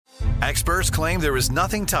Experts claim there is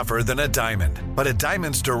nothing tougher than a diamond. But at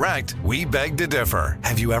Diamonds Direct, we beg to differ.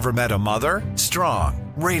 Have you ever met a mother?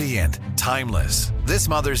 Strong, radiant, timeless. This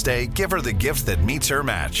Mother's Day, give her the gift that meets her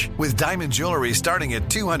match. With diamond jewelry starting at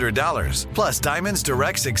 $200. Plus Diamonds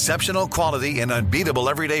Direct's exceptional quality and unbeatable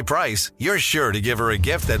everyday price, you're sure to give her a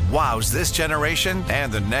gift that wows this generation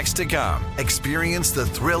and the next to come. Experience the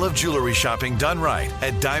thrill of jewelry shopping done right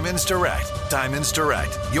at Diamonds Direct. Diamonds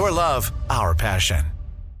Direct. Your love, our passion.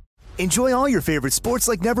 Enjoy all your favorite sports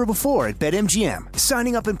like never before at BetMGM.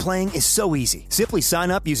 Signing up and playing is so easy. Simply sign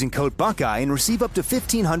up using code Buckeye and receive up to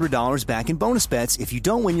 $1,500 back in bonus bets if you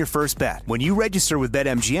don't win your first bet. When you register with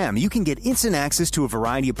BetMGM, you can get instant access to a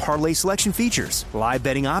variety of parlay selection features, live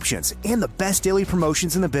betting options, and the best daily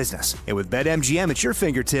promotions in the business. And with BetMGM at your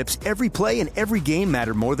fingertips, every play and every game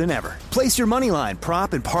matter more than ever. Place your moneyline,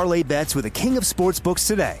 prop, and parlay bets with the king of sportsbooks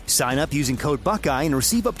today. Sign up using code Buckeye and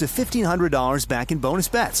receive up to $1,500 back in bonus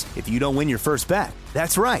bets if you don't win your first bet.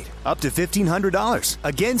 That's right, up to $1,500.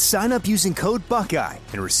 Again, sign up using code Buckeye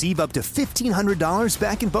and receive up to $1,500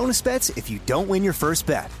 back in bonus bets if you don't win your first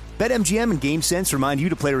bet. BetMGM and GameSense remind you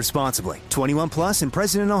to play responsibly. 21 plus and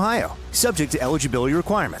present in Ohio. Subject to eligibility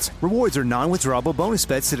requirements. Rewards are non-withdrawable bonus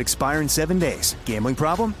bets that expire in 7 days. Gambling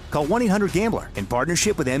problem? Call 1-800-GAMBLER in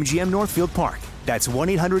partnership with MGM Northfield Park. That's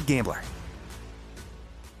 1-800-GAMBLER.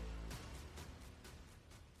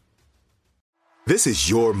 This is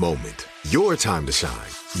your moment, your time to shine,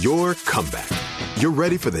 your comeback. You're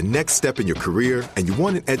ready for the next step in your career, and you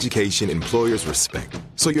want an education employers respect.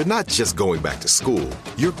 So you're not just going back to school,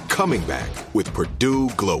 you're coming back with Purdue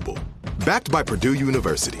Global. Backed by Purdue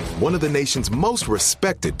University, one of the nation's most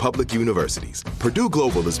respected public universities, Purdue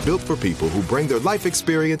Global is built for people who bring their life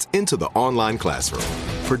experience into the online classroom.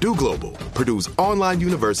 Purdue Global, Purdue's online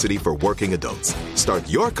university for working adults. Start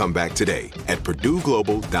your comeback today at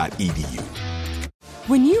purdueglobal.edu.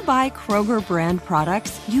 When you buy Kroger brand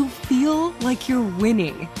products, you feel like you're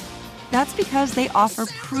winning. That's because they offer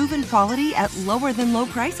proven quality at lower than low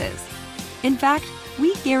prices. In fact,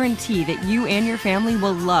 we guarantee that you and your family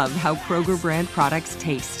will love how Kroger brand products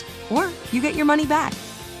taste, or you get your money back.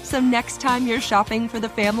 So next time you're shopping for the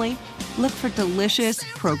family, look for delicious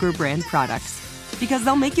Kroger brand products, because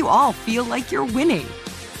they'll make you all feel like you're winning.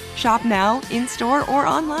 Shop now, in-store, or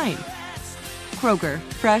online. Kroger,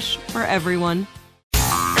 fresh for everyone.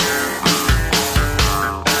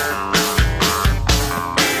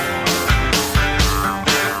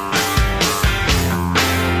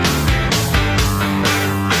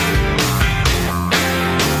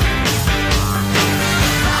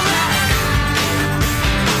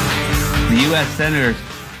 U.S. Centers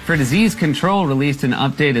for Disease Control released an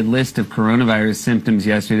updated list of coronavirus symptoms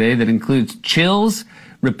yesterday that includes chills,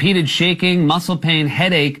 repeated shaking, muscle pain,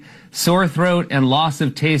 headache, sore throat, and loss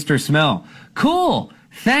of taste or smell. Cool,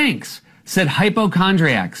 thanks, said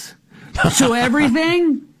hypochondriacs. So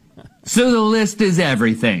everything? So the list is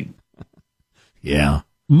everything. Yeah.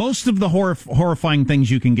 Most of the horrifying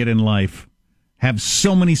things you can get in life have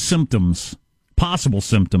so many symptoms, possible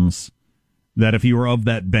symptoms, that if you were of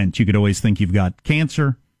that bent, you could always think you've got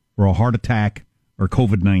cancer or a heart attack or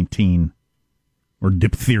COVID-19 or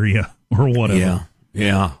diphtheria or whatever.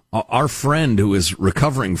 Yeah. Our friend who is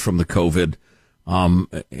recovering from the COVID,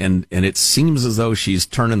 and it seems as though she's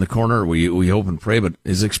turning the corner, we hope and pray, but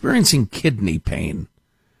is experiencing kidney pain,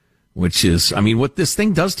 which is, I mean, what this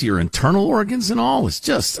thing does to your internal organs and all is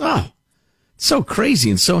just, it's so crazy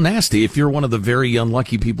and so nasty if you're one of the very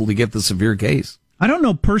unlucky people to get the severe case. I don't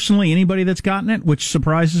know personally anybody that's gotten it, which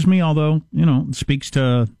surprises me, although, it speaks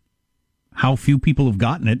to how few people have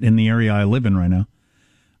gotten it in the area I live in right now.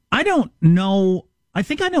 I don't know. I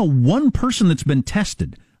think I know one person that's been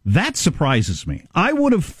tested. That surprises me. I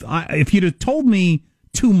would have, if you'd have told me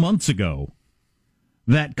 2 months ago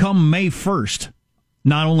that come May 1st,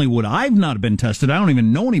 not only would I have not been tested, I don't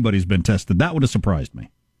even know anybody's been tested. That would have surprised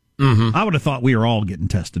me. Mm-hmm. I would have thought we were all getting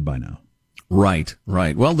tested by now. Right.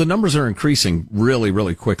 Well, the numbers are increasing really,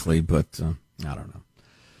 really quickly, but I don't know.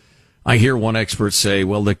 I hear one expert say,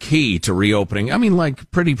 well, the key to reopening, I mean,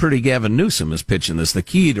 like pretty Gavin Newsom is pitching this, the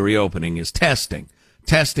key to reopening is testing,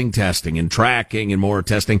 and tracking and more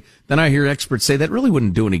testing. Then I hear experts say that really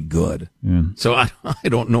wouldn't do any good. Yeah. So I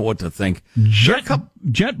don't know what to think.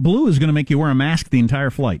 JetBlue is going to make you wear a mask the entire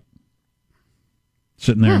flight,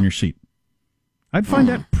 sitting there in your seat. I'd find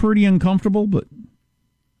that pretty uncomfortable, but...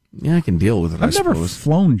 Yeah, I can deal with it, I've never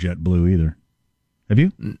flown JetBlue either. Have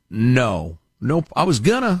you? No. Nope. I was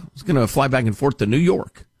gonna fly back and forth to New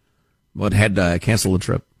York, but had to cancel the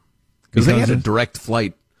trip. Because they had a direct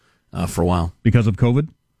flight for a while. Because of COVID?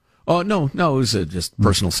 Oh, no, it was just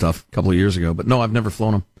personal stuff a couple of years ago. But no, I've never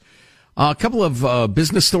flown them. A couple of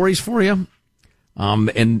business stories for you.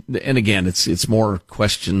 And again, it's more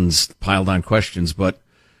questions piled on questions, but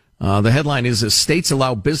the headline is, as states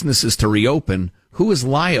allow businesses to reopen, who is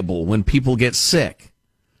liable when people get sick?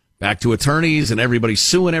 Back to attorneys and everybody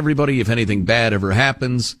suing everybody if anything bad ever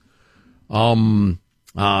happens. Even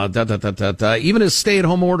as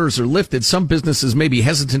stay-at-home orders are lifted, some businesses may be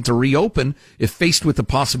hesitant to reopen if faced with the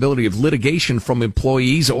possibility of litigation from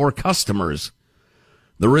employees or customers.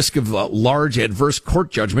 The risk of large adverse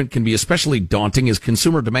court judgment can be especially daunting, as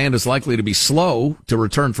consumer demand is likely to be slow to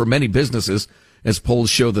return for many businesses, as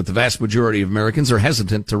polls show that the vast majority of Americans are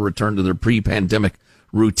hesitant to return to their pre-pandemic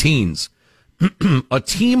routines. A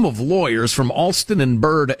team of lawyers from Alston and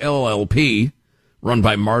Bird LLP, run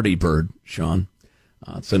by Marty Bird, Sean,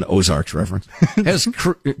 it's an Ozarks reference, has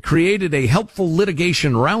created a helpful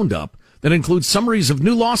litigation roundup that includes summaries of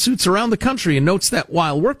new lawsuits around the country, and notes that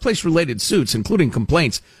while workplace-related suits, including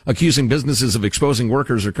complaints accusing businesses of exposing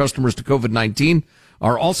workers or customers to COVID-19,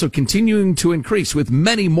 are also continuing to increase, with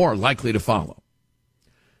many more likely to follow.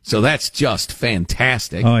 So that's just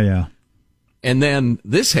fantastic. Oh, yeah. And then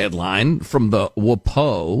this headline from the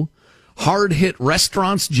WAPO, hard-hit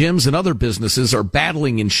restaurants, gyms, and other businesses are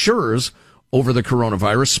battling insurers over the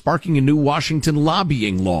coronavirus, sparking a new Washington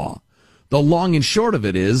lobbying law. The long and short of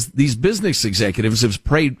it is, these business executives have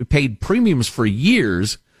paid premiums for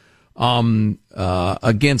years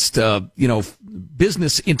against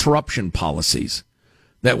business interruption policies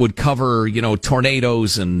that would cover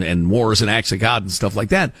tornadoes and wars and acts of God and stuff like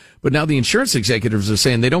that. But now the insurance executives are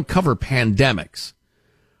saying they don't cover pandemics.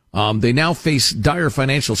 They now face dire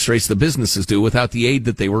financial straits, the businesses do, without the aid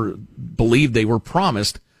that they believed they were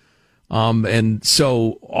promised. And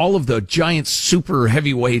so all of the giant super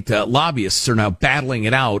heavyweight lobbyists are now battling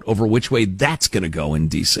it out over which way that's going to go in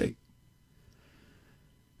D.C.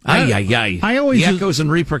 The echoes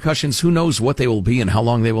and repercussions, who knows what they will be and how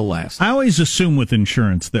long they will last. I always assume with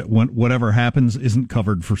insurance that whatever happens isn't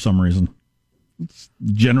covered for some reason. It's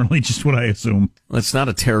generally just what I assume. That's not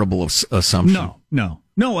a terrible assumption.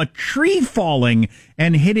 No, a tree falling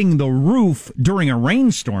and hitting the roof during a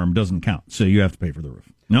rainstorm doesn't count, so you have to pay for the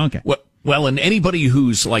roof. Okay. Well, and anybody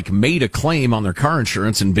who's made a claim on their car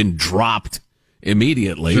insurance and been dropped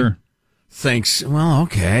immediately thinks, well,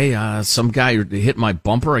 okay, some guy hit my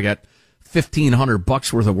bumper. I got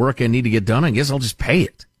 $1,500 worth of work I need to get done. I guess I'll just pay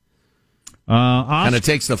it. And it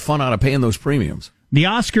takes the fun out of paying those premiums. The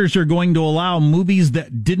Oscars are going to allow movies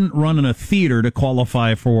that didn't run in a theater to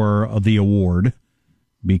qualify for the award,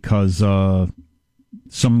 because some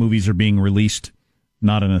movies are being released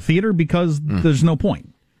not in a theater because there's no point.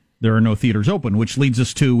 There are no theaters open, which leads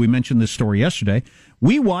us to, we mentioned this story yesterday,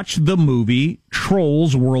 we watched the movie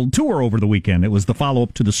Trolls World Tour over the weekend. It was the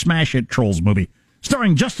follow-up to the smash hit Trolls movie,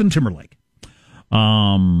 starring Justin Timberlake.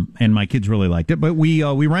 And my kids really liked it, but we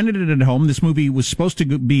rented it at home. This movie was supposed to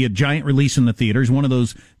be a giant release in the theaters, one of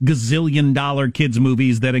those gazillion-dollar kids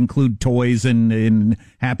movies that include toys and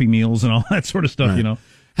Happy Meals and all that sort of stuff, right.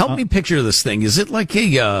 Help me picture this thing. Is it like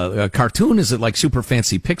a cartoon? Is it like super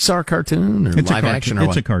fancy Pixar cartoon or live action? Or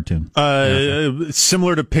it's a cartoon.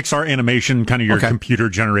 Similar to Pixar animation, kind of your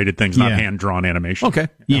computer-generated things, not hand-drawn animation. Okay.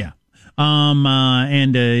 Yeah.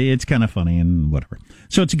 And it's kind of funny and whatever.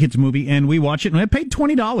 So it's a kids' movie, and we watch it, and I paid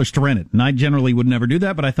 $20 to rent it. And I generally would never do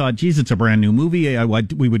that, but I thought, geez, it's a brand new movie.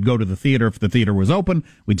 We would go to the theater if the theater was open.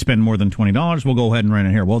 We'd spend more than $20. We'll go ahead and rent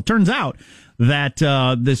it here. Well, it turns out that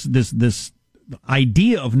this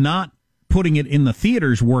idea of not putting it in the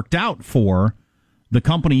theaters worked out for the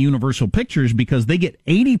company Universal Pictures, because they get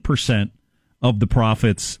 80% of the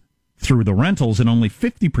profits through the rentals and only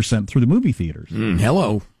 50% through the movie theaters.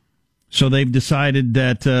 Hello. So they've decided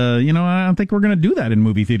that, I don't think we're going to do that in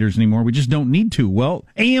movie theaters anymore. We just don't need to. Well,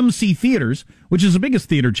 AMC Theaters, which is the biggest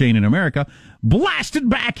theater chain in America, blasted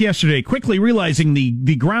back yesterday, quickly realizing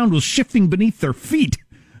the ground was shifting beneath their feet.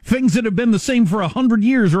 Things that have been the same for 100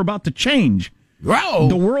 years are about to change. Wow.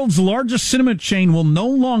 The world's largest cinema chain will no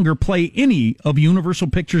longer play any of Universal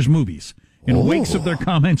Pictures movies, in wakes of their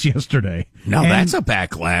comments yesterday. Now that's a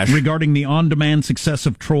backlash. Regarding the on-demand success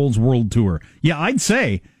of Trolls World Tour. Yeah, I'd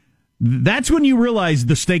say that's when you realize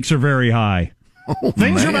the stakes are very high.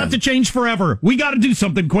 Things are about to change forever. We got to do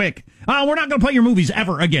something quick. We're not going to play your movies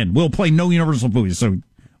ever again. We'll play no Universal movies, so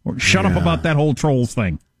shut up about that whole Trolls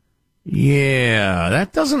thing. Yeah,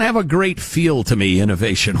 that doesn't have a great feel to me,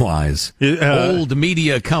 innovation-wise. Old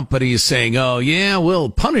media companies saying, oh, yeah, we'll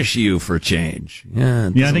punish you for change. Yeah,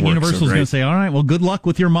 I think Universal's going to say, all right, well, good luck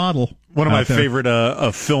with your model. One of my favorite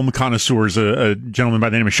film connoisseurs, a gentleman by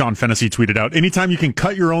the name of Sean Fennessy, tweeted out, anytime you can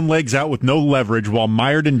cut your own legs out with no leverage while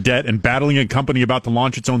mired in debt and battling a company about to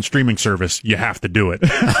launch its own streaming service, you have to do it.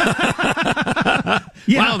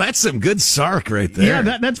 Wow, that's some good sark right there.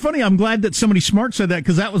 Yeah, that's funny. I'm glad that somebody smart said that,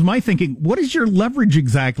 because that was my thinking. What is your leverage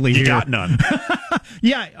exactly here? You got none.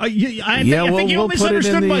 I think you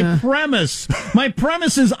misunderstood my premise. My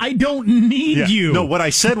premise is I don't need you. No, what I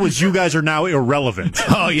said was you guys are now irrelevant.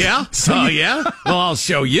 Oh, yeah? Yeah? Well, I'll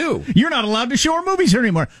show you. You're not allowed to show our movies here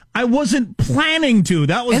anymore. I wasn't planning to.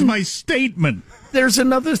 That was my statement. There's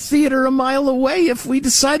another theater a mile away if we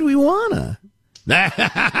decide we wanna.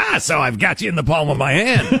 So I've got you in the palm of my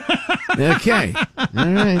hand. Okay. All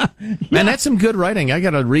right. Man, that's some good writing. I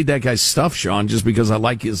got to read that guy's stuff, Sean, just because I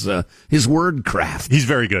like his word craft. He's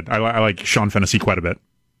very good. I like Sean Fennessy quite a bit.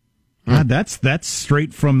 That's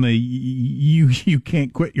straight from the you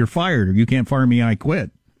can't quit, you're fired, or you can't fire me, I quit.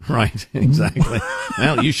 Right, exactly.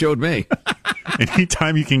 Well, you showed me.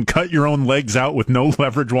 Anytime you can cut your own legs out with no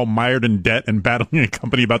leverage while mired in debt and battling a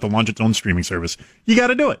company about to launch its own streaming service, you got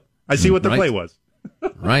to do it. I see what the play was.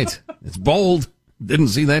 Right. It's bold. Didn't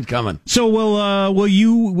see that coming. So will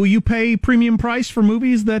you pay premium price for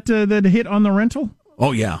movies that hit on the rental?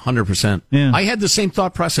 Oh yeah, 100%. Yeah. I had the same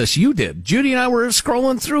thought process you did. Judy and I were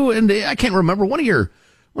scrolling through, and I can't remember one of your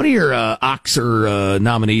Oxer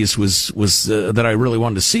nominees was that I really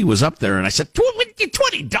wanted to see was up there, and I said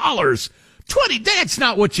 $20. That's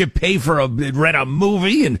not what you pay for rent a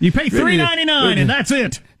movie, and you pay $3.99 and that's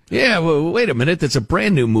it. Yeah, well, wait a minute. That's a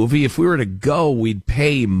brand new movie. If we were to go, we'd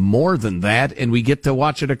pay more than that, and we get to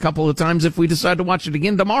watch it a couple of times if we decide to watch it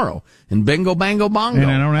again tomorrow. And bingo, bango, bongo.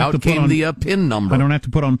 And I don't have out to came put on, the PIN number. I don't have to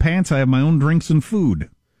put on pants. I have my own drinks and food.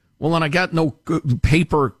 Well, and I got no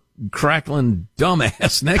paper crackling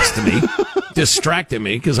dumbass next to me, distracting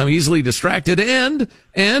me, because I'm easily distracted, and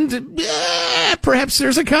perhaps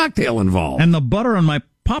there's a cocktail involved. And the butter on my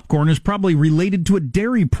popcorn is probably related to a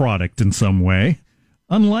dairy product in some way.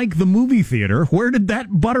 Unlike the movie theater, where did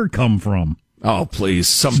that butter come from? Oh,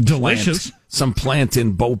 please. Delicious. Some plant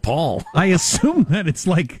in Bhopal. I assume that it's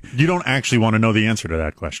like... You don't actually want to know the answer to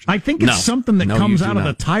that question. I think it's something that comes out of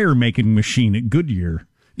the tire-making machine at Goodyear.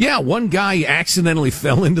 Yeah, one guy accidentally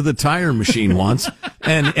fell into the tire machine once,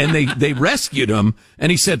 and they rescued him,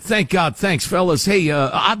 and he said, "Thank God, thanks, fellas. Hey,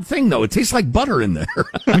 odd thing, though, it tastes like butter in there."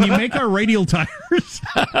 When you make our radial tires,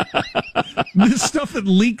 this stuff that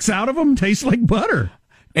leaks out of them tastes like butter.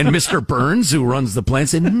 And Mr. Burns, who runs the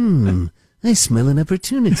plant, said, I smell an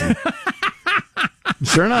opportunity.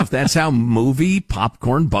 Sure enough, that's how movie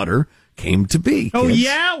popcorn butter came to be. Kids. Oh,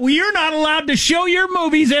 yeah? Well, you're not allowed to show your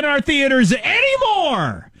movies in our theaters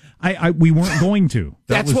anymore. We weren't going to.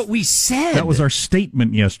 That's what we said. That was our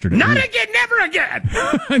statement yesterday. Not again, never again.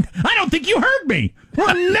 I don't think you heard me.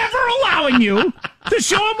 We're never allowing you to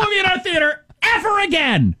show a movie in our theater ever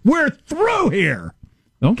again. We're through here.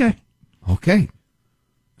 Okay.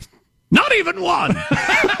 Not even one.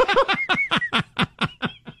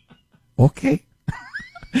 Okay.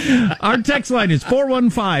 Our text line is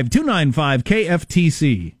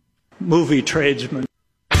 415-295-KFTC. Movie tradesman.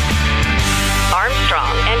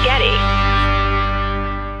 Armstrong and Getty.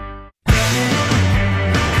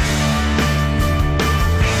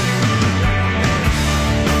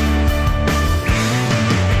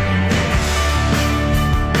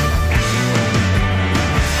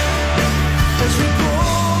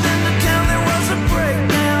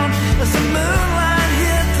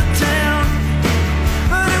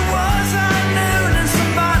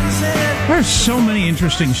 There's so many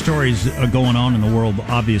interesting stories going on in the world,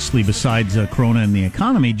 obviously, besides Corona and the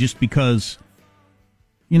economy, just because,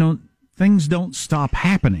 things don't stop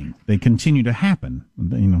happening. They continue to happen.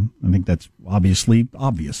 I think that's obviously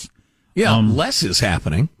obvious. Yeah, less is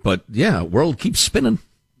happening, but world keeps spinning.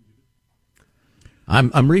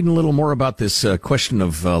 I'm reading a little more about this question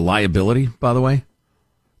of liability, by the way,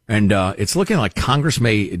 and it's looking like Congress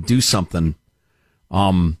may do something.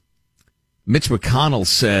 Mitch McConnell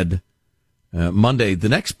said Monday, the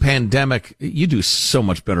next pandemic, you do so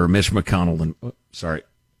much better, Mitch McConnell, than, sorry,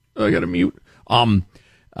 I got to mute.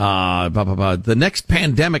 The next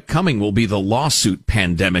pandemic coming will be the lawsuit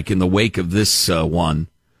pandemic in the wake of this one.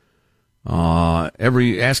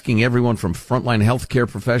 Asking everyone from frontline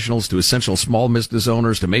healthcare professionals to essential small business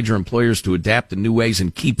owners to major employers to adapt in new ways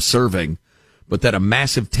and keep serving, but that a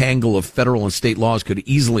massive tangle of federal and state laws could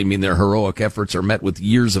easily mean their heroic efforts are met with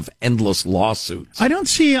years of endless lawsuits. I don't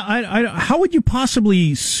see. How would you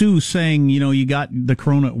possibly sue saying you got the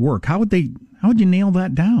corona at work? How would you nail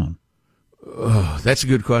that down? That's a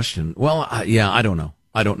good question. Well, I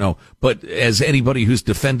don't know. But as anybody who's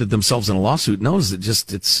defended themselves in a lawsuit knows,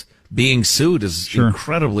 it's being sued is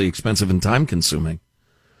incredibly expensive and time consuming.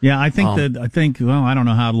 Yeah, I think well, I don't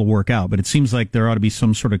know how it'll work out, but it seems like there ought to be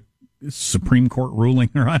some sort of Supreme Court ruling,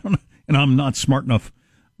 or I don't know, and I'm not smart enough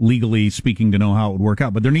legally speaking to know how it would work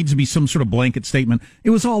out, but there needs to be some sort of blanket statement. It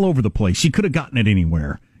was all over the place. You could have gotten it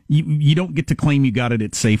anywhere. You don't get to claim you got it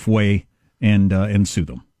at Safeway and sue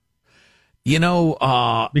them.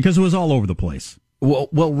 Because it was all over the place.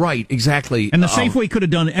 Well, right, exactly. And the Safeway could have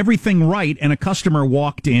done everything right, and a customer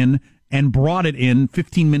walked in and brought it in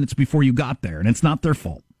 15 minutes before you got there, and it's not their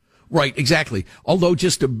fault. Right, exactly. Although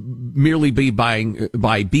just to merely be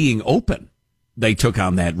by being open, they took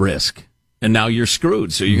on that risk, and now you're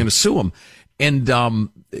screwed. So you're going to sue them, and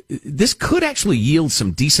this could actually yield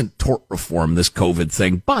some decent tort reform. This COVID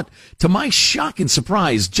thing, but to my shock and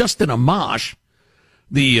surprise, Justin Amash,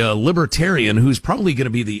 the libertarian who's probably going to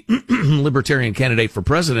be the libertarian candidate for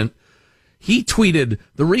president, he tweeted,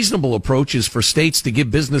 "The reasonable approach is for states to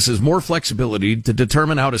give businesses more flexibility to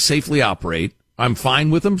determine how to safely operate. I'm fine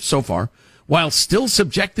with them so far, while still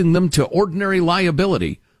subjecting them to ordinary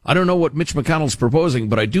liability. I don't know what Mitch McConnell's proposing,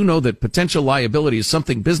 but I do know that potential liability is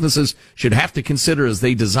something businesses should have to consider as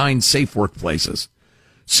they design safe workplaces."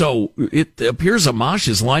 So it appears Amash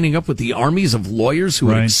is lining up with the armies of lawyers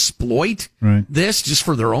who exploit this just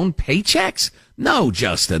for their own paychecks. No,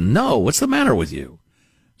 Justin, no. What's the matter with you?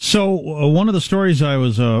 So one of the stories I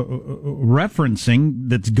was referencing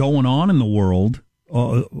that's going on in the world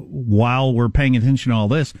while we're paying attention to all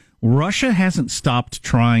this, Russia hasn't stopped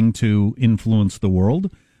trying to influence the world.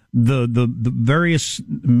 The various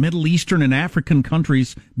Middle Eastern and African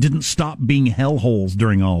countries didn't stop being hellholes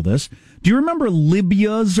during all this. Do you remember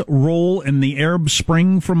Libya's role in the Arab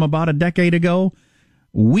Spring from about a decade ago?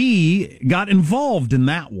 We got involved in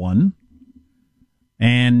that one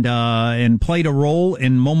and played a role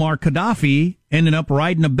in Muammar Gaddafi ended up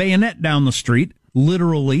riding a bayonet down the street,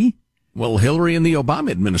 literally. Well, Hillary and the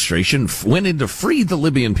Obama administration went in to free the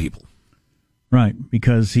Libyan people. Right,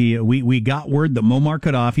 because we got word that Muammar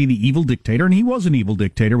Gaddafi, the evil dictator, and he was an evil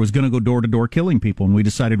dictator, was going to go door to door killing people, and we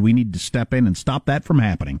decided we need to step in and stop that from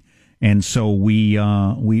happening. And so we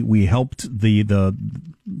helped the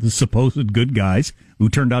supposed good guys, who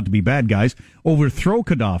turned out to be bad guys, overthrow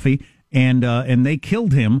Gaddafi, and they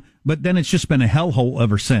killed him. But then it's just been a hellhole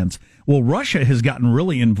ever since. Well, Russia has gotten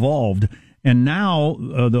really involved. And now,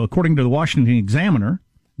 according to the Washington Examiner,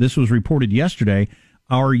 this was reported yesterday,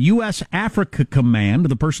 our U.S. Africa Command,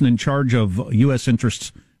 the person in charge of U.S.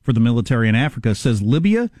 interests for the military in Africa, says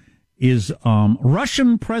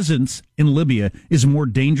Russian presence in Libya is more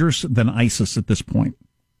dangerous than ISIS at this point.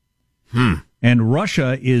 And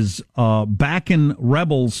Russia is backing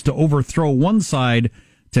rebels to overthrow one side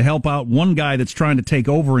to help out one guy that's trying to take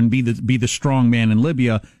over and be the strong man in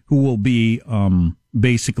Libya, who will be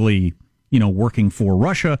basically, working for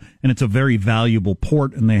Russia, and it's a very valuable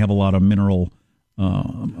port, and they have a lot of mineral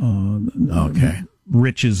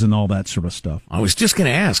riches and all that sort of stuff. I was just going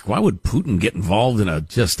to ask, why would Putin get involved in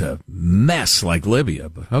just a mess like Libya?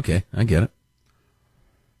 But okay, I get it.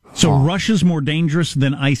 So Russia's more dangerous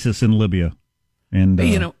than ISIS in Libya, and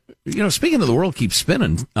speaking of the world keeps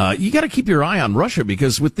spinning, you got to keep your eye on Russia,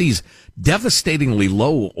 because with these devastatingly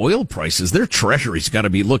low oil prices, their treasury's got to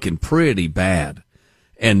be looking pretty bad.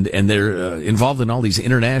 And they're involved in all these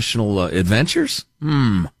international adventures.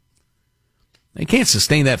 They can't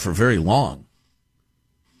sustain that for very long.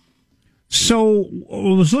 So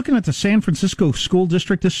I was looking at the San Francisco School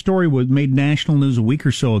District. This story was made national news a week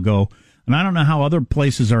or so ago, and I don't know how other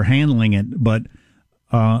places are handling it, but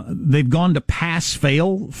they've gone to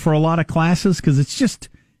pass-fail for a lot of classes because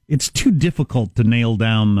it's too difficult to nail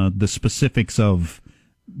down the specifics of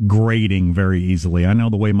grading very easily. I know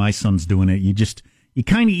the way my son's doing it, you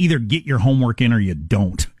kind of either get your homework in or you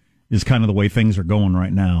don't, is kind of the way things are going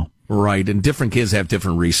right now. Right, and different kids have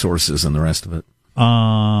different resources and the rest of it.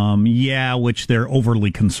 Yeah, which they're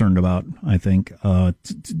overly concerned about, I think,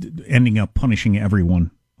 ending up punishing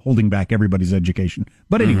everyone, holding back everybody's education.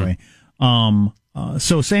 But anyway,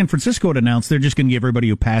 so San Francisco had announced they're just going to give everybody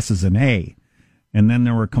who passes an A. And then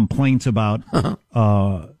there were complaints about,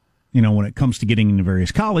 when it comes to getting into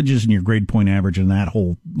various colleges and your grade point average and that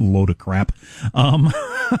whole load of crap,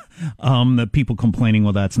 that people complaining,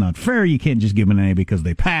 well, that's not fair. You can't just give them an A because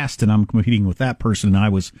they passed, and I'm competing with that person, and I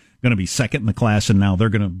was going to be second in the class, and now they're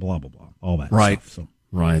going to blah, blah, blah, all that stuff. So.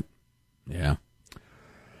 Right. Yeah.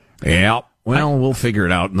 Yeah. Well, we'll figure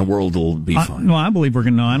it out, and the world will be fine. No, I believe we're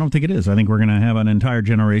going to. No, I don't think it is. I think we're going to have an entire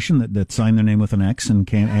generation that signed their name with an X and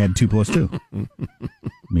can't add 2 plus 2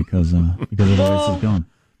 because of the way this is going.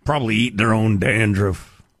 Probably eat their own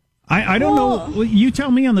dandruff. I don't know. You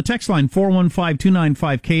tell me on the text line,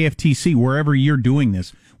 415-295-KFTC, wherever you're doing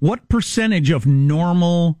this. What percentage of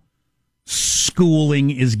normal schooling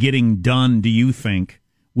is getting done, do you think,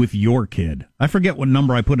 with your kid? I forget what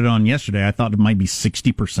number I put it on yesterday. I thought it might be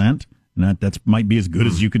 60%. And that might be as good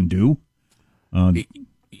as you can do.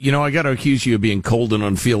 You know, I got to accuse you of being cold and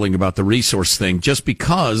unfeeling about the resource thing just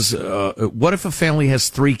because what if a family has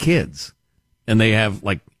 3 kids and they have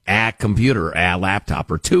like a computer, a laptop,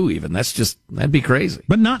 or 2 even? That'd be crazy.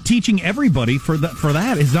 But not teaching everybody for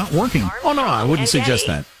that is not working. Oh, no, I wouldn't suggest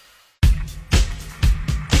that.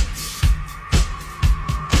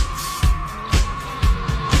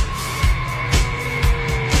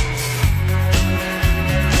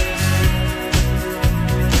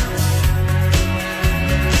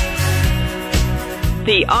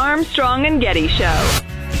 The Armstrong and Getty Show.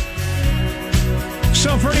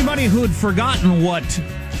 So for anybody who had forgotten what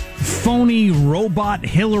phony robot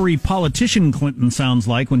Hillary politician Clinton sounds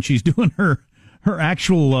like when she's doing her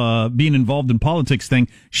actual being involved in politics thing,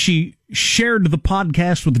 she shared the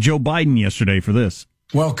podcast with Joe Biden yesterday for this.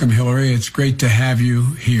 Welcome, Hillary. It's great to have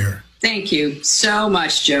you here. Thank you so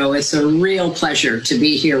much, Joe. It's a real pleasure to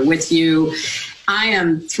be here with you. I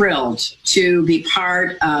am thrilled to be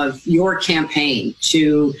part of your campaign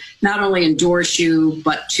to not only endorse you,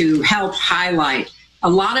 but to help highlight a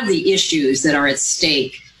lot of the issues that are at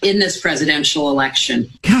stake in this presidential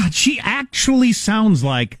election. God, she actually sounds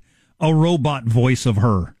like a robot voice of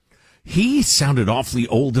her. He sounded awfully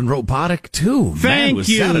old and robotic, too. Thank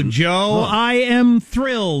you, Joe. I am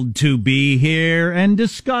thrilled to be here and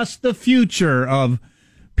discuss the future of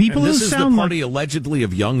people who sound like... This is the party allegedly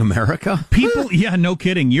of young America? People, yeah, no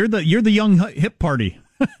kidding. You're the young hip party.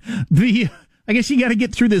 I guess you got to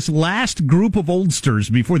get through this last group of oldsters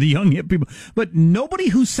before the young hip people. But nobody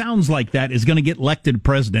who sounds like that is going to get elected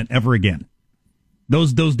president ever again.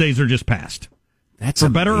 Those days are just past. That's for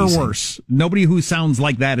amazing. Better or worse. Nobody who sounds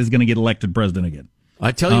like that is going to get elected president again.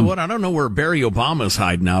 I tell you what, I don't know where Barry Obama's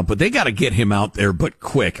hiding out, but they got to get him out there, but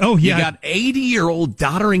quick. Oh, yeah. You got 80-year-old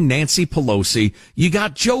doddering Nancy Pelosi. You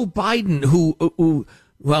got Joe Biden, who,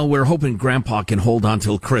 well, we're hoping Grandpa can hold on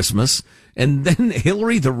till Christmas. And then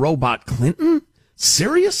Hillary the Robot Clinton?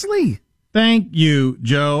 Seriously? Thank you,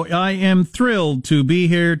 Joe. I am thrilled to be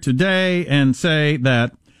here today and say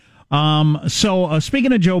that. So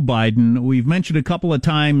speaking of Joe Biden, we've mentioned a couple of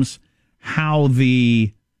times how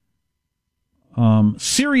the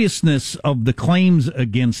seriousness of the claims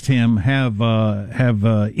against him have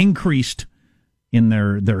increased in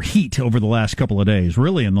their heat over the last couple of days,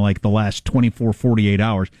 really in the last 24, 48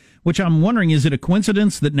 hours, which I'm wondering, is it a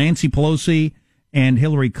coincidence that Nancy Pelosi and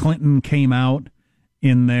Hillary Clinton came out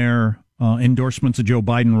in their endorsements of Joe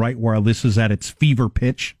Biden right while this is at its fever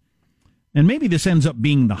pitch? And maybe this ends up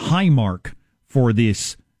being the high mark for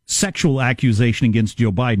this sexual accusation against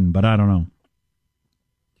Joe Biden, but I don't know.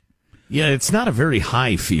 Yeah, it's not a very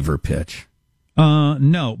high fever pitch.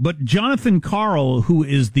 No, but Jonathan Karl, who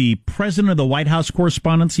is the president of the White House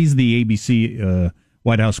Correspondents, he's the ABC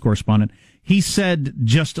White House correspondent, he said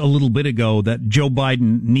just a little bit ago that Joe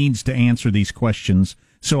Biden needs to answer these questions.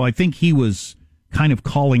 So I think he was kind of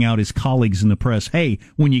calling out his colleagues in the press, hey,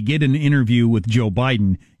 when you get an interview with Joe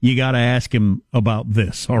Biden, you got to ask him about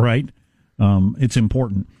this, all right? It's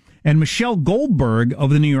important. And Michelle Goldberg of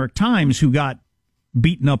the New York Times, who got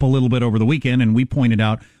beaten up a little bit over the weekend, and we pointed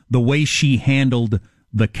out the way she handled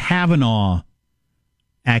the Kavanaugh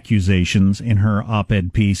accusations in her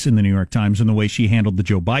op-ed piece in the New York Times and the way she handled the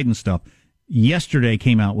Joe Biden stuff, yesterday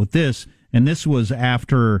came out with this, and this was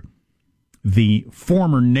after the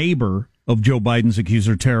former neighbor of Joe Biden's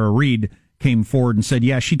accuser, Tara Reid, came forward and said,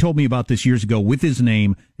 yeah, she told me about this years ago with his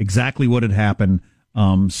name, exactly what had happened,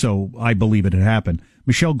 so I believe it had happened.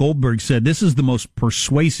 Michelle Goldberg said, this is the most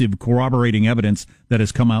persuasive corroborating evidence that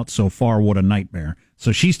has come out so far. What a nightmare.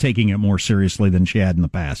 So she's taking it more seriously than she had in the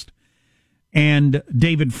past. And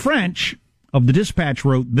David French of the Dispatch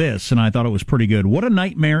wrote this, and I thought it was pretty good. What a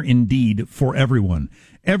nightmare indeed for everyone.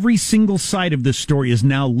 Every single side of this story is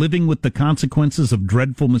now living with the consequences of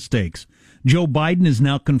dreadful mistakes. Joe Biden is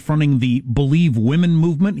now confronting the Believe Women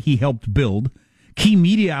movement he helped build. Key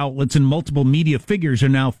media outlets and multiple media figures are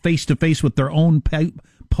now face-to-face with their own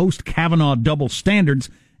post-Kavanaugh double standards.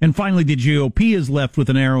 And finally, the GOP is left with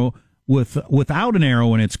without an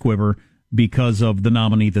arrow in its quiver because of the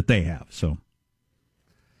nominee that they have. So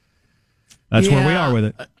that's where we are with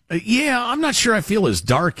it. Yeah, I'm not sure I feel as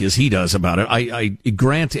dark as he does about it. I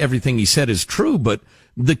grant everything he said is true, but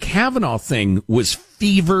the Kavanaugh thing was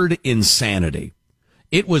fevered insanity.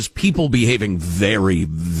 It was people behaving very,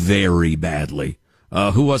 very badly.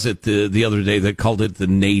 Who was it the other day that called it the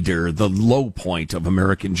nadir, the low point of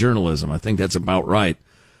American journalism? I think that's about right.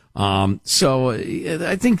 So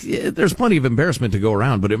I think there's plenty of embarrassment to go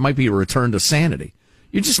around, but it might be a return to sanity.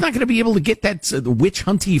 You're just not going to be able to get that witch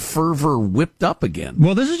hunty fervor whipped up again.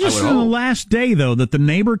 Well, this is just on the last day, though, that the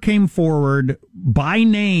neighbor came forward by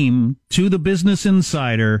name to the Business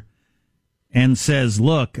Insider and says,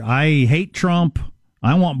 look, I hate Trump.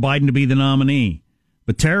 I want Biden to be the nominee.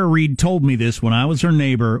 But Tara Reid told me this when I was her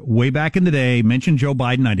neighbor way back in the day, mentioned Joe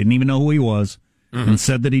Biden. I didn't even know who he was, and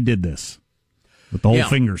said that he did this with the whole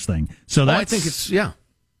fingers thing. So I think it's,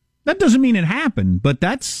 that doesn't mean it happened, but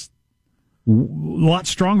that's a lot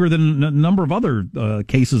stronger than a number of other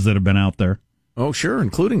cases that have been out there. Oh, sure,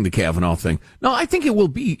 including the Kavanaugh thing. No, I think it will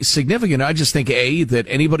be significant. I just think, A, that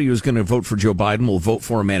anybody who's going to vote for Joe Biden will vote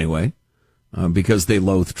for him anyway, because they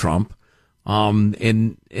loathe Trump.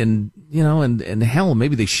 And hell,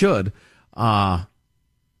 maybe they should. I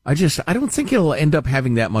don't think it'll end up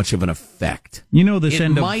having that much of an effect. You know,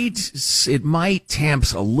 it might tamp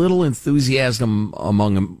a little enthusiasm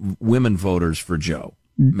among women voters for Joe.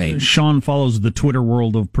 Maybe. Sean follows the Twitter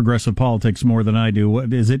world of progressive politics more than I do.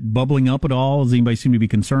 What, is it bubbling up at all? Does anybody seem to be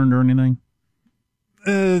concerned or anything?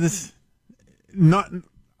 I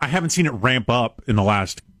haven't seen it ramp up in the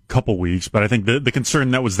last couple weeks, but I think the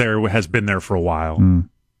concern that was there has been there for a while.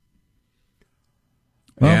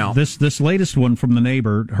 Well, this latest one from the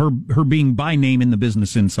neighbor, her being by name in the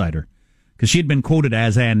Business Insider, because she had been quoted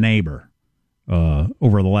as a neighbor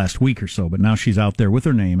over the last week or so, but now she's out there with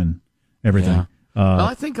her name and everything. Yeah. Well,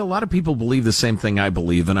 I think a lot of people believe the same thing I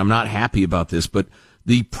believe, and I'm not happy about this, but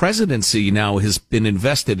the presidency now has been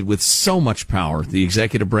invested with so much power, the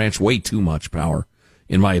executive branch, way too much power,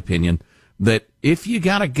 in my opinion, that if you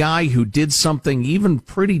got a guy who did something even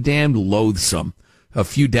pretty damn loathsome a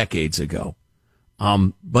few decades ago,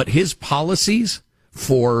 but his policies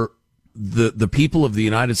for the people of the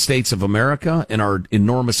United States of America and our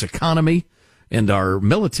enormous economy and our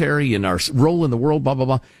military and our role in the world, blah, blah,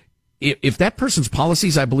 blah. If that person's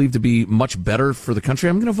policies I believe to be much better for the country,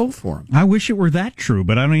 I'm going to vote for him. I wish it were that true,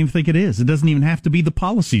 but I don't even think it is. It doesn't even have to be the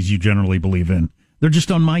policies you generally believe in. They're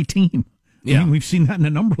just on my team. Yeah. I mean, we've seen that in a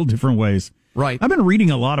number of different ways. Right. I've been reading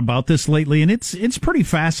a lot about this lately, and it's pretty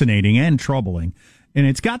fascinating and troubling. And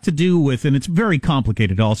it's got to do with, and it's very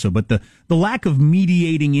complicated also, but the lack of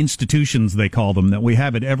mediating institutions, they call them, that we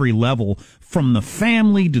have at every level, from the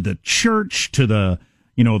family to the church to the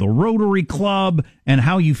Rotary Club, and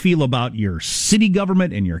how you feel about your city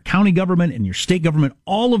government and your county government and your state government.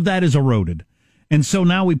 All of that is eroded. And so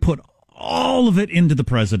now we put all of it into the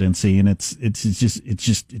presidency, and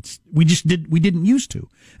we didn't used to.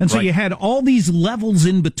 And so you had all these levels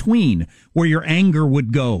in between where your anger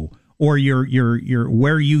would go, or your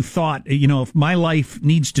where you thought, if my life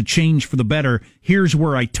needs to change for the better, here's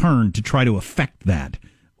where I turn to try to affect that.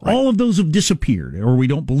 Right. All of those have disappeared, or we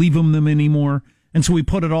don't believe in them anymore. And so we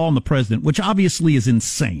put it all on the president, which obviously is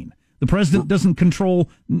insane. The president doesn't control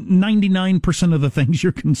 99% of the things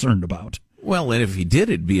you're concerned about. Well, and if he did,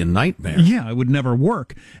 it'd be a nightmare. Yeah, it would never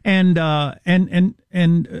work. And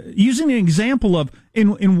using an example of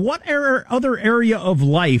in what other area of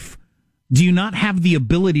life do you not have the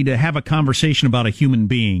ability to have a conversation about a human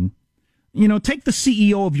being? Take the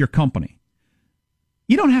CEO of your company.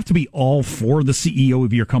 You don't have to be all for the CEO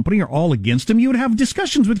of your company or all against him. You would have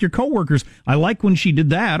discussions with your coworkers. I like when she did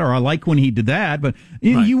that, or I like when he did that, but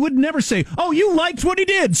you would never say, oh, you liked what he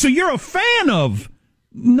did, so you're a fan of.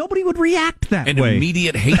 Nobody would react that way. An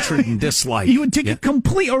immediate hatred and dislike. You would take a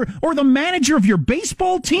complete, or the manager of your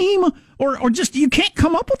baseball team, or just, you can't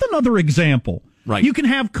come up with another example. Right. You can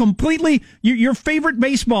have completely your favorite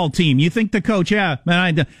baseball team. You think the coach,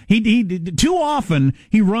 he too often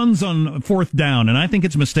he runs on fourth down, and I think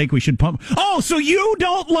it's a mistake. We should pump. Oh, so you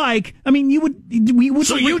don't like? I mean, we would.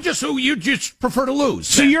 So you just prefer to lose.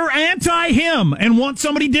 So you're anti him and want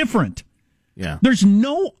somebody different. Yeah. There's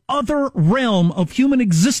no other realm of human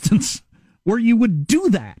existence where you would do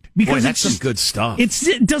that. Because that's some good stuff.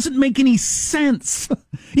 It doesn't make any sense.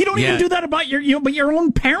 You don't even do that about your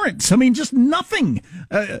own parents. I mean, just nothing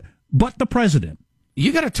but the president.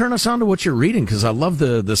 You got to turn us on to what you're reading, because I love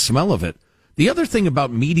the smell of it. The other thing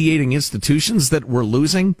about mediating institutions that we're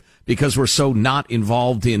losing because we're so not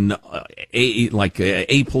involved in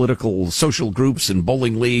apolitical social groups and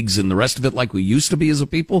bowling leagues and the rest of it like we used to be as a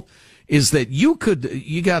people is that you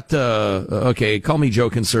got call me Joe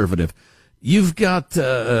Conservative. You've got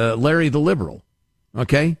Larry the Liberal,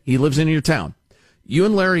 okay? He lives in your town. You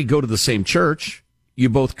and Larry go to the same church. You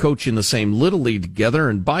both coach in the same Little League together,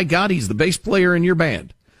 and by God, he's the bass player in your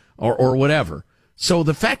band or whatever. So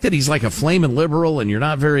the fact that he's like a flaming liberal and you're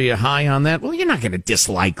not very high on that, well, you're not going to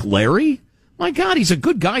dislike Larry. My God, he's a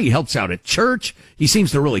good guy. He helps out at church. He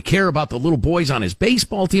seems to really care about the little boys on his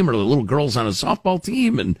baseball team or the little girls on his softball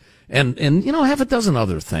team and half a dozen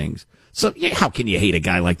other things. So how can you hate a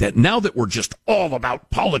guy like that now that we're just all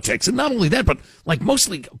about politics? And not only that, but like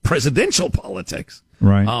mostly presidential politics.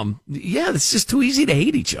 Right. It's just too easy to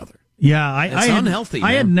hate each other. Yeah, it's unhealthy.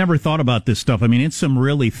 I had never thought about this stuff. I mean, it's some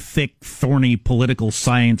really thick, thorny political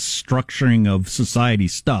science structuring of society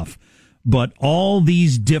stuff. But all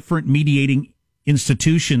these different mediating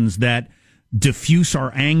institutions that diffuse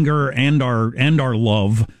our anger and our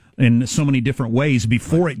love in so many different ways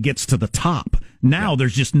before it gets to the top. Now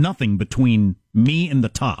there's just nothing between me and the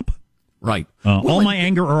top. Right. All my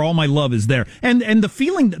anger or all my love is there. And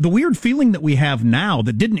the weird feeling that we have now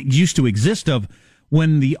that didn't used to exist of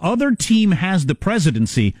when the other team has the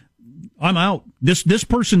presidency, I'm out. This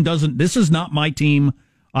person doesn't, this is not my team.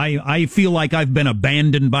 I feel like I've been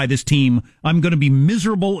abandoned by this team. I'm going to be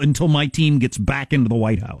miserable until my team gets back into the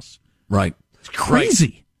White House. Right. It's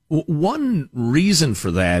crazy. Right. One reason for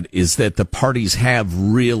that is that the parties have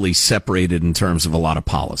really separated in terms of a lot of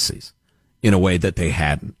policies in a way that they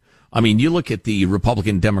hadn't. I mean, you look at the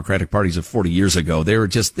Republican Democratic parties of 40 years ago, they're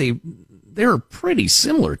pretty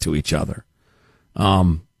similar to each other.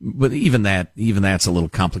 But even that's a little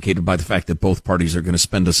complicated by the fact that both parties are going to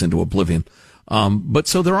spend us into oblivion. But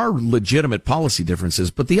so there are legitimate policy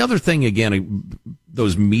differences. But the other thing, again,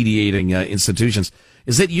 those mediating institutions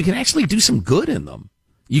is that you can actually do some good in them.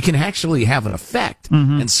 You can actually have an effect.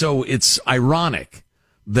 Mm-hmm. And so it's ironic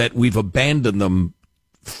that we've abandoned them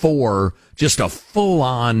for just a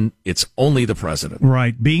full-on, it's only the president.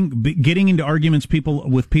 Right. Getting into arguments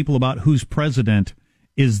with people about who's president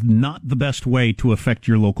is not the best way to affect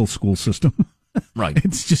your local school system. Right.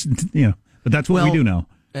 It's just, but that's what we do now.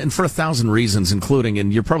 And for 1,000 reasons, including,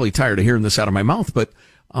 and you're probably tired of hearing this out of my mouth, but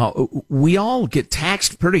we all get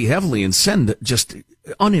taxed pretty heavily and send just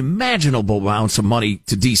unimaginable amounts of money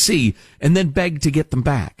to D.C. and then beg to get them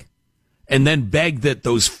back. And then beg that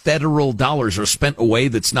those federal dollars are spent a way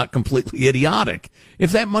that's not completely idiotic.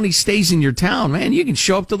 If that money stays in your town, man, you can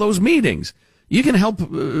show up to those meetings. You can help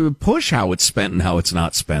push how it's spent and how it's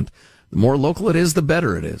not spent. The more local it is, the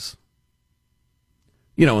better it is.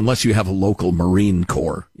 Unless you have a local Marine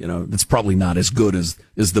Corps, that's probably not as good as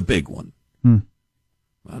the big one.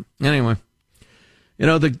 But anyway,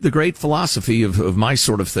 the great philosophy of my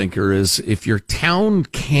sort of thinker is if your town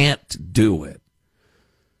can't do it,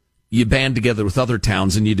 you band together with other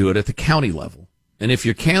towns and you do it at the county level. And if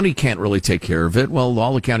your county can't really take care of it, well,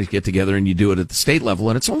 all the counties get together and you do it at the state level.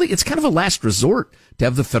 And it's kind of a last resort to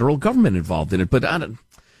have the federal government involved in it. But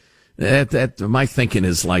my thinking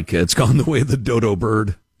is like it's gone the way of the dodo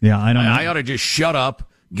bird. Yeah, I know. I ought to just shut up,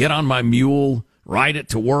 get on my mule, ride it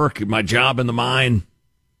to work, my job in the mine.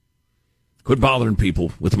 Quit bothering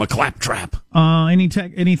people with my claptrap.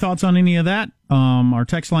 Any thoughts on any of that? Our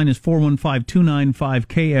text line is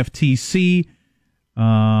 415-295-KFTC.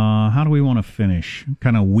 How do we want to finish?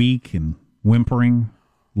 Kind of weak and whimpering,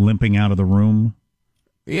 limping out of the room?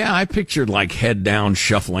 Yeah, I pictured like head down,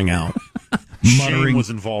 shuffling out. Muttering. Shame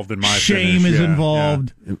was involved in my Shame finish. is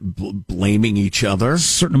involved. Yeah. Blaming each other. A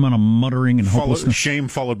certain amount of muttering and hopelessness. Shame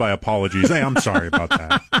followed by apologies. Hey, I'm sorry about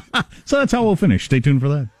that. So that's how we'll finish. Stay tuned for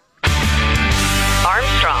that.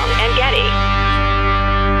 Armstrong and Getty.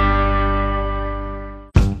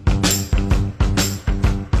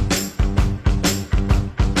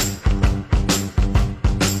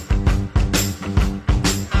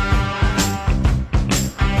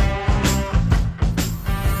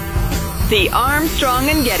 The Armstrong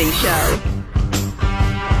and Getty Show.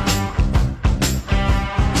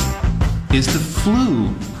 Is the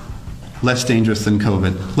flu less dangerous than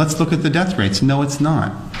COVID? Let's look at the death rates. No, it's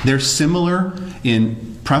not. They're similar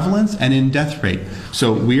in prevalence and in death rate.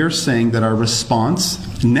 So we are saying that our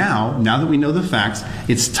response now that we know the facts,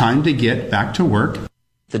 it's time to get back to work.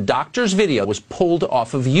 The doctor's video was pulled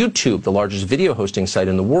off of YouTube, the largest video hosting site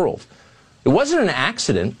in the world. It wasn't an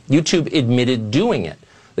accident. YouTube admitted doing it.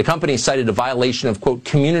 The company cited a violation of, quote,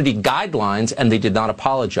 community guidelines, and they did not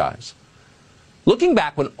apologize. Looking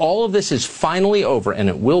back, when all of this is finally over, and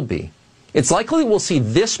it will be, it's likely we'll see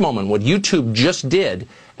this moment, what YouTube just did,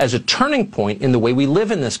 as a turning point in the way we live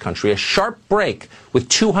in this country, a sharp break with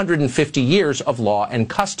 250 years of law and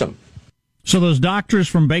custom. So those doctors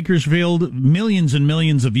from Bakersfield, millions and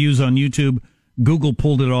millions of views on YouTube, Google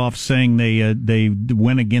pulled it off saying they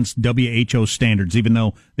went against WHO standards, even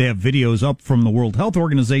though they have videos up from the World Health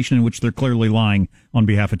Organization in which they're clearly lying on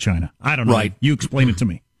behalf of China. I don't know. Right. You explain it to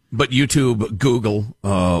me. But Google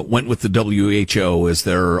went with the WHO as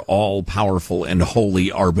their all-powerful and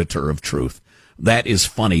holy arbiter of truth. That is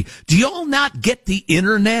funny. Do y'all not get the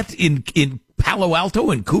internet in Palo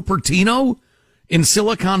Alto and Cupertino in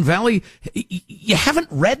Silicon Valley. You haven't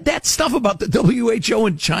read that stuff about the WHO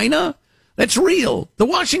in China? That's real. The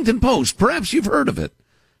Washington Post. Perhaps you've heard of it.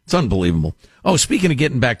 It's unbelievable. Oh, speaking of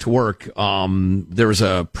getting back to work, there was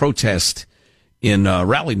a protest in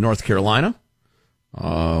Raleigh, North Carolina,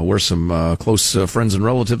 where some close friends and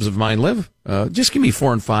relatives of mine live. Just give me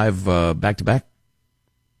 4 and 5 back to back.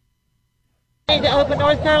 We need to open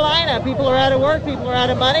North Carolina. People are out of work, people are out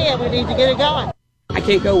of money, and we need to get it going. I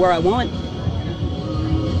can't go where I want.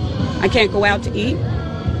 I can't go out to eat.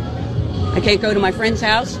 I can't go to my friend's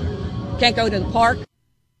house. Can't go to the park.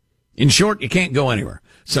 In short, you can't go anywhere.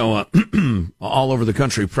 So all over the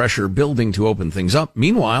country, pressure building to open things up.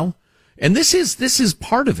 Meanwhile, and this is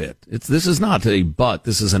part of it. This is not a but.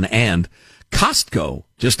 This is an and. Costco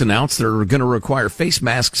just announced they're going to require face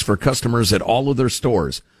masks for customers at all of their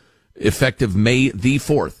stores, effective May the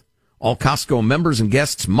 4th. All Costco members and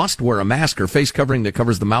guests must wear a mask or face covering that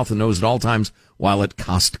covers the mouth and nose at all times while at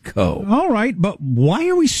Costco. All right, but why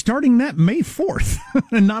are we starting that May 4th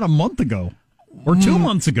and not a month ago or 2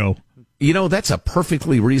 months ago? You know, that's a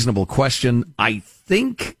perfectly reasonable question. I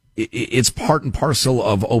think it's part and parcel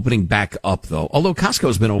of opening back up, though. Although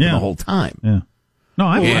Costco's been open the whole time. Yeah.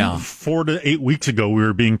 No, 4 to 8 weeks ago, we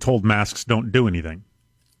were being told masks don't do anything.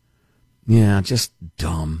 Yeah, just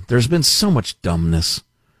dumb. There's been so much dumbness.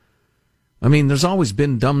 I mean, there's always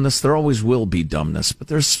been dumbness. There always will be dumbness. But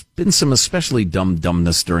there's been some especially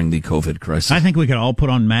dumbness during the COVID crisis. I think we could all put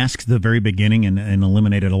on masks at the very beginning and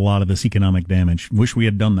eliminated a lot of this economic damage. Wish we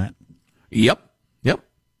had done that. Yep.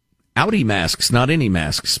 Audi masks, not any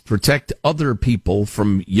masks. Protect other people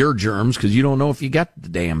from your germs because you don't know if you got the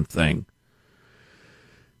damn thing.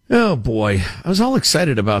 Oh, boy. I was all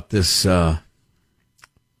excited about this Joe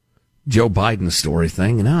Biden story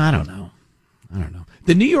thing. And I don't know.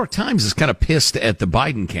 The New York Times is kind of pissed at the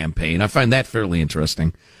Biden campaign. I find that fairly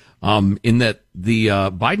interesting, in that the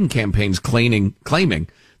Biden campaign's claiming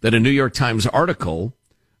that a New York Times article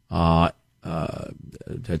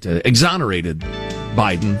exonerated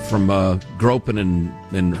Biden from groping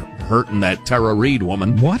and hurting that Tara Reid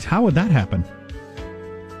woman. What? How would that happen?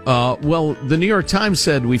 Well, the New York Times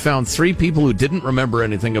said we found 3 people who didn't remember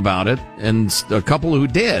anything about it and a couple who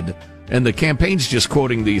did. And the campaign's just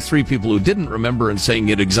quoting the 3 people who didn't remember and saying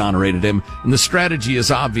it exonerated him. And the strategy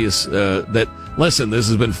is obvious, that, listen, this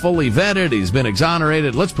has been fully vetted. He's been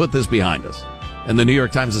exonerated. Let's put this behind us. And the New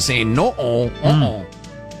York Times is saying, no, Final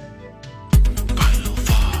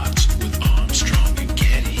Thoughts with Armstrong and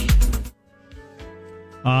Getty.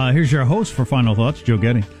 Here's your host for Final Thoughts, Joe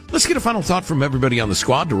Getty. Let's get a final thought from everybody on the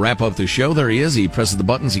squad to wrap up the show. There he is. He presses the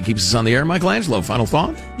buttons. He keeps us on the air. Michelangelo, final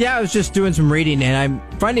thought? Yeah, I was just doing some reading, and I'm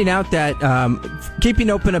finding out that keeping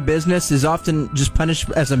open a business is often just punished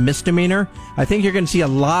as a misdemeanor. I think you're going to see a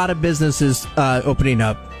lot of businesses opening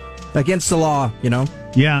up against the law, you know?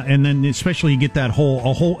 Yeah, and then especially you get that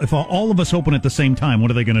if all of us open at the same time,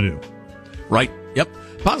 what are they going to do? Right. Yep.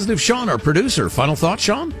 Positive Sean, our producer. Final thought,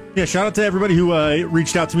 Sean? Yeah, shout out to everybody who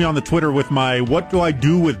reached out to me on the Twitter with my what do I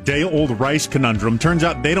do with day-old rice conundrum. Turns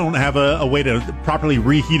out they don't have a way to properly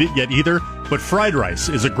reheat it yet either, but fried rice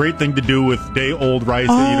is a great thing to do with day-old rice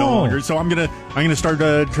that you don't longer. So I'm gonna start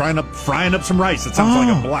frying up some rice. It sounds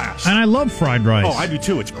like a blast. And I love fried rice. Oh, I do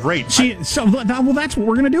too. It's great. That's what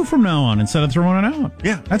we're going to do from now on instead of throwing it out.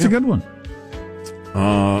 Yeah. That's a good one.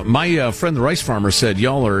 My friend the rice farmer said,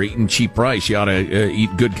 y'all are eating cheap rice. You ought to eat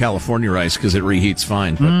good California rice because it reheats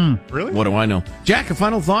fine. But really? What do I know? Jack, a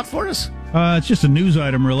final thought for us? It's just a news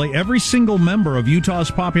item, really. Every single member of Utah's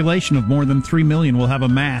population of more than 3 million will have a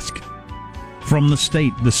mask from the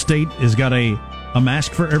state. The state has got a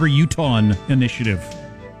mask for every Utahn initiative.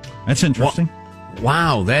 That's interesting.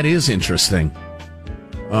 Wow, that is interesting.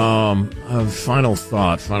 Final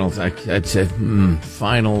thought. Final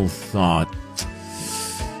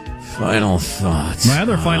thoughts. My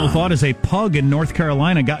other final thought is a pug in North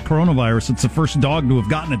Carolina got coronavirus. It's the first dog to have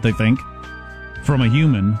gotten it, they think, from a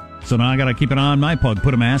human. So now I got to keep an eye on my pug,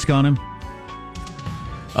 put a mask on him.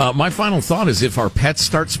 My final thought is if our pets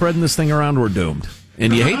start spreading this thing around, we're doomed.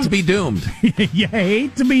 And you hate to be doomed. You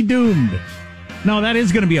hate to be doomed. No, that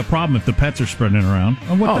is going to be a problem if the pets are spreading it around.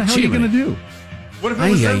 What the hell are you going to do? What if it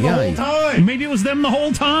was them the whole time? Maybe it was them the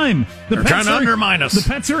whole time. They're trying to undermine us. The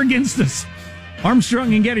pets are against us.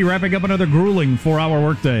 Armstrong and Getty wrapping up another grueling 4-hour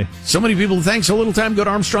workday. So many people. Thanks a little time. Go to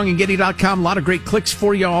ArmstrongandGetty.com. A lot of great clicks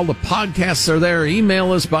for you. All the podcasts are there.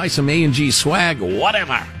 Email us. Buy some A&G swag.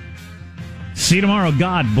 Whatever. See you tomorrow.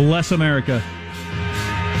 God bless America.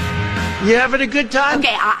 You having a good time?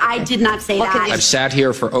 Okay, I did not say that. I've sat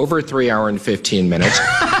here for over 3 hours and 15 minutes.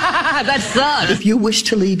 That sucks. If you wish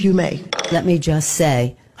to leave, you may. Let me just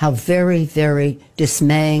say, how very, very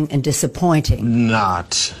dismaying and disappointing.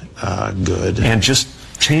 Not good. And just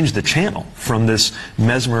change the channel from this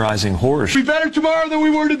mesmerizing horror. Be better tomorrow than we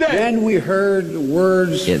were today. Then we heard the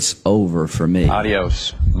words, "It's over for me."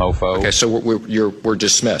 Adios, mofo. Okay, so we're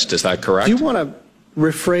dismissed. Is that correct? Do you want to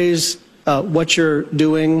rephrase what you're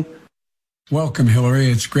doing? Welcome, Hillary.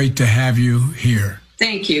 It's great to have you here.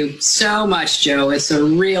 Thank you so much, Joe. It's a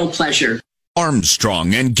real pleasure.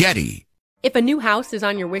 Armstrong and Getty. If a new house is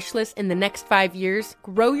on your wish list in the next 5 years,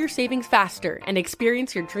 grow your savings faster and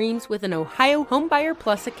experience your dreams with an Ohio Homebuyer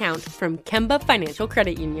Plus account from Kemba Financial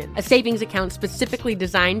Credit Union. A savings account specifically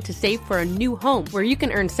designed to save for a new home where you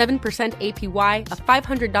can earn 7% APY, a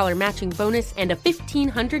 $500 matching bonus, and a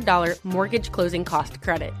 $1,500 mortgage closing cost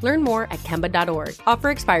credit. Learn more at Kemba.org. Offer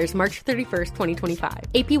expires March 31st, 2025.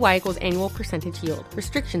 APY equals annual percentage yield.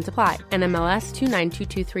 Restrictions apply. NMLS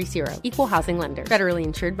 292230. Equal housing lender. Federally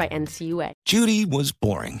insured by NCUA. Judy was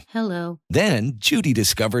boring. Hello. Then Judy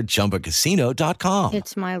discovered ChumbaCasino.com.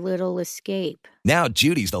 It's my little escape. Now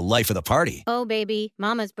Judy's the life of the party. Oh, baby,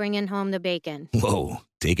 mama's bringing home the bacon. Whoa,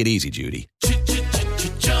 take it easy, Judy.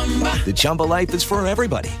 The Chumba life is for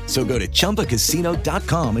everybody. So go to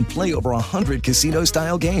ChumbaCasino.com and play over 100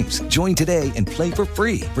 casino-style games. Join today and play for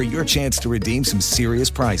free for your chance to redeem some serious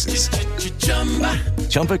prizes.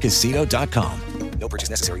 ChumbaCasino.com. No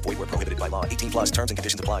purchase necessary. Void where prohibited by law. 18 plus terms and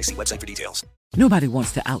conditions apply. See website for details. Nobody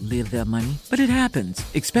wants to outlive their money, but it happens,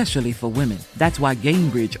 especially for women. That's why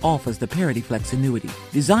GameBridge offers the Parity Flex annuity,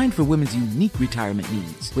 designed for women's unique retirement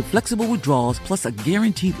needs, with flexible withdrawals plus a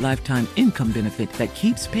guaranteed lifetime income benefit that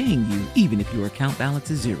keeps paying you even if your account balance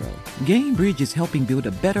is zero. GameBridge is helping build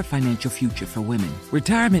a better financial future for women.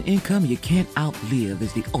 Retirement income you can't outlive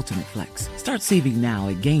is the ultimate flex. Start saving now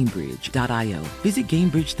at GameBridge.io. Visit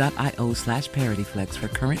GameBridge.io/ParityFlex for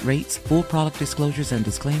current rates, full product disclosures and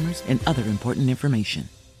disclaimers, and other important information.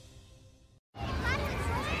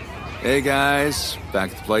 Hey guys,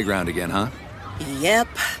 back at the playground again, huh? Yep.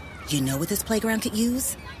 You know what this playground could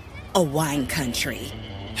use? A wine country.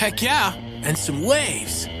 Heck yeah, and some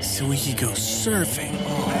waves so we could go surfing.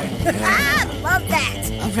 Oh, yeah. Love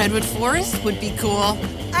that. A redwood forest would be cool.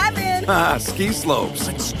 I'm in. Ski slopes.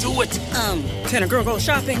 Let's do it. Can a girl go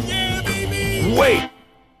shopping? Yeah, baby. Wait.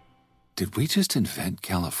 Did we just invent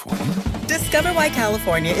California? Discover why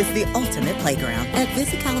California is the ultimate playground at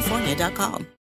visitcalifornia.com.